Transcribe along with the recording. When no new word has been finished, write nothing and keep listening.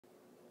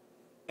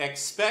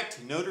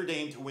Expect Notre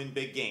Dame to win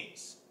big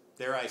games.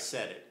 There, I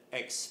said it.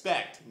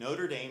 Expect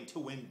Notre Dame to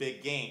win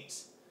big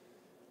games.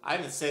 I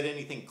haven't said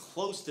anything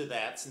close to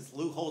that since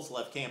Lou Holtz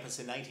left campus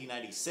in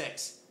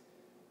 1996.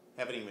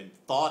 Haven't even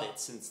thought it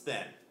since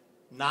then.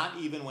 Not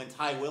even when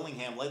Ty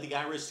Willingham led the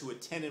Irish to a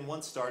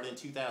 10-1 start in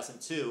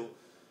 2002,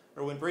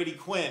 or when Brady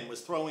Quinn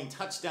was throwing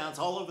touchdowns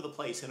all over the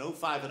place in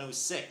 05 and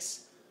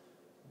 06.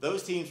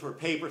 Those teams were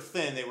paper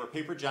thin. They were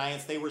paper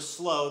giants. They were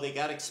slow. They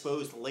got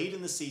exposed late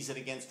in the season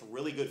against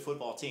really good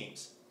football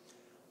teams.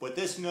 But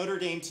this Notre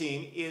Dame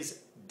team is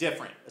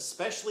different,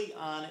 especially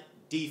on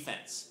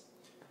defense.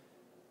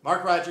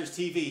 Mark Rogers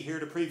TV here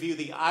to preview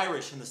the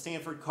Irish and the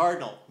Stanford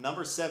Cardinal,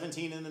 number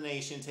 17 in the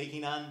nation,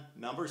 taking on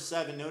number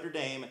 7 Notre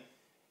Dame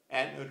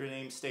at Notre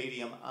Dame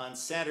Stadium on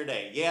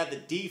Saturday. Yeah, the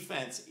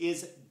defense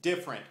is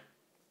different.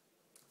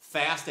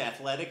 Fast,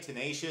 athletic,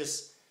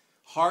 tenacious,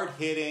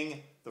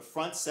 hard-hitting. The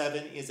front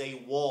 7 is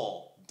a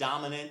wall.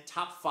 Dominant,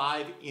 top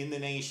 5 in the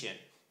nation.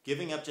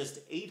 Giving up just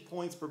 8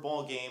 points per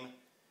ball game.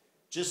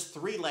 Just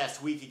 3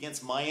 last week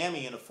against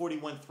Miami in a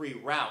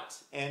 41-3 rout.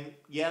 And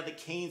yeah, the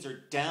Canes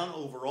are down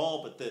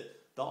overall, but the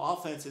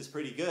offense is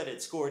pretty good.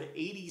 It scored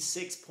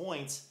 86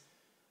 points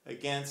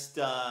against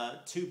 2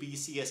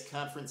 BCS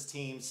conference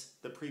teams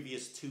the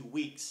previous 2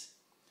 weeks.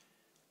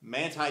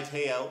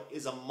 Manti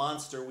is a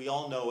monster. We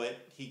all know it.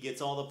 He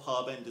gets all the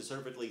pub, and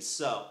deservedly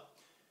so.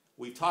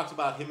 We've talked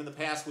about him in the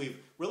past. We've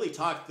really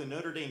talked the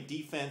Notre Dame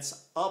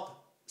defense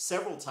up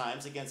several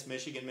times against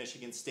Michigan,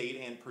 Michigan State,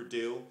 and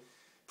Purdue,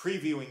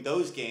 previewing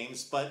those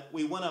games. But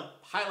we want to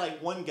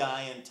highlight one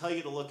guy and tell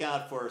you to look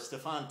out for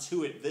Stephon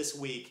Tuitt this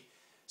week,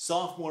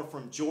 sophomore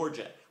from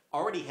Georgia.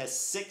 Already has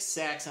 6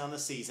 sacks on the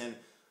season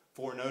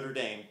for Notre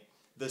Dame.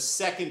 The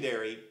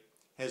secondary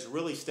has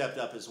really stepped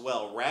up as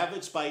well.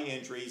 Ravaged by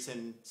injuries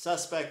and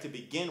suspect to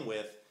begin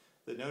with,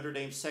 the Notre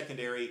Dame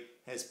secondary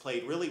has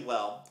played really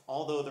well,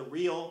 although the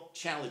real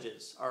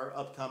challenges are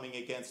upcoming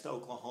against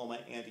Oklahoma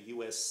and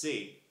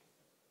USC.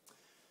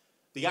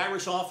 The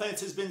Irish offense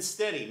has been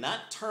steady,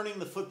 not turning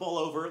the football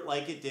over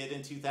like it did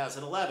in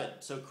 2011.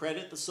 So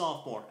credit the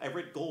sophomore,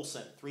 Everett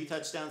Golson. 3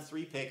 touchdowns,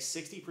 3 picks,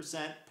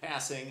 60%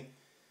 passing,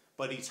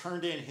 but he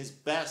turned in his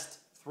best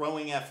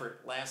throwing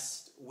effort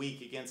last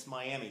week against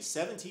Miami.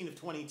 17 of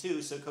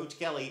 22, so Coach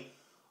Kelly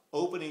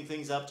opening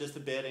things up just a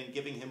bit and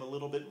giving him a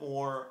little bit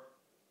more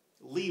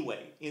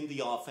leeway in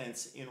the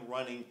offense in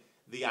running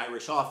the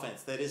Irish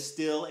offense. That is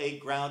still a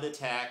ground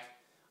attack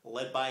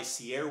led by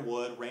Sierra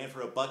Wood, ran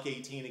for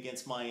 $118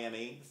 against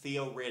Miami.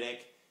 Theo Riddick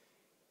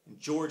and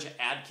George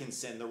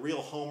Atkinson, the real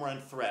home run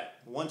threat.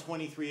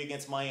 123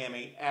 against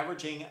Miami,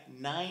 averaging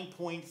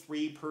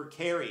 9.3 per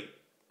carry.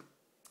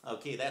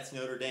 Okay, that's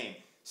Notre Dame.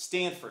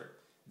 Stanford,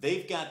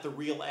 they've got the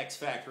real X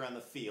factor on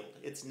the field.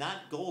 It's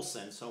not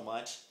Golson so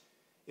much.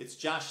 It's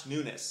Josh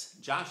Nunes.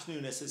 Josh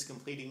Nunes is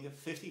completing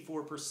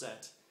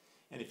 54%.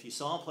 And if you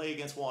saw him play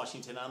against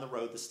Washington on the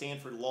road, the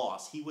Stanford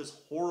loss, he was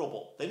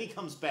horrible. Then he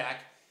comes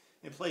back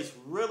and plays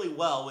really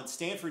well when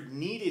Stanford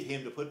needed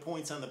him to put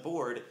points on the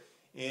board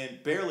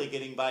and barely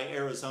getting by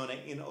Arizona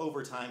in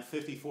overtime,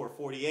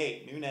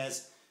 54-48.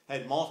 Nunes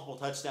had multiple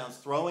touchdowns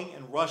throwing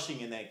and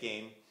rushing in that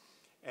game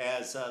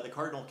as the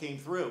Cardinal came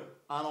through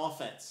on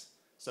offense.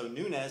 So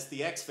Nunes,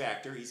 the X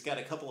factor, he's got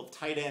a couple of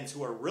tight ends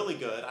who are really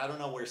good. I don't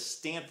know where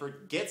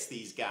Stanford gets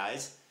these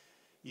guys.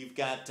 You've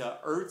got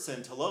Ertz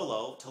and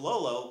Tololo.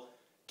 Tololo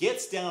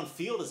gets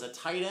downfield as a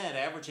tight end,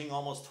 averaging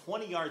almost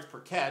 20 yards per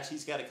catch.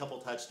 He's got a couple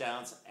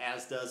touchdowns,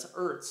 as does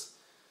Ertz.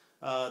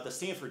 The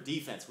Stanford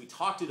defense, we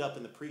talked it up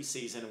in the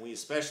preseason, and we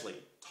especially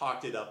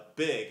talked it up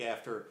big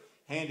after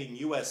handing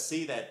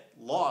USC that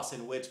loss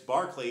in which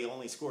Barkley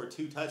only scored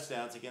 2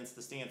 touchdowns against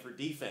the Stanford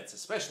defense,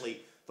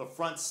 especially the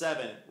front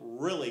 7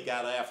 really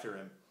got after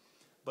him.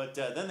 But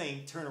then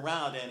they turn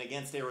around, and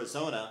against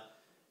Arizona,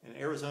 an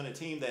Arizona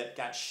team that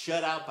got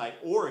shut out by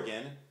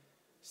Oregon,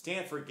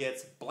 Stanford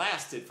gets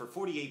blasted for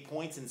 48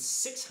 points and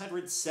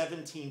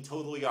 617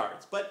 total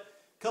yards. But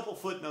a couple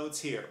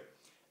footnotes here.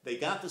 They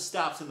got the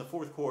stops in the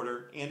 4th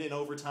quarter and in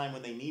overtime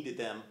when they needed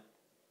them.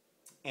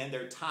 And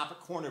their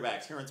top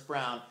cornerback, Terrence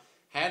Brown,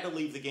 had to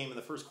leave the game in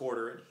the 1st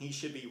quarter, and he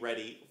should be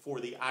ready for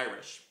the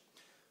Irish.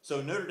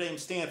 So Notre Dame,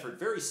 Stanford,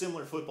 very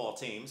similar football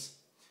teams.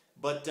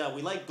 But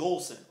we like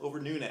Golson over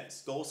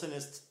Nunes. Golson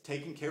is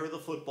taking care of the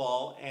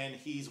football, and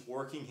he's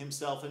working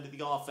himself into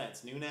the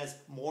offense. Nunes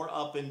more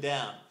up and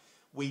down.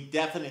 We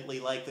definitely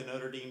like the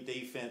Notre Dame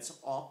defense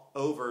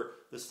over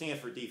the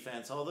Stanford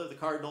defense, although the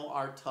Cardinal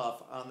are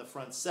tough on the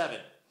front 7.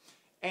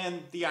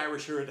 And the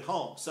Irish are at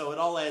home. So it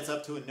all adds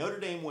up to a Notre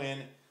Dame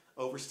win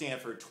over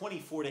Stanford,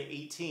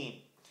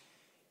 24-18.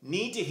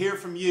 Need to hear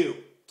from you.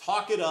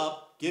 Talk it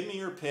up. Give me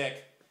your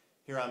pick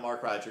here on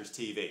Mark Rogers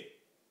TV.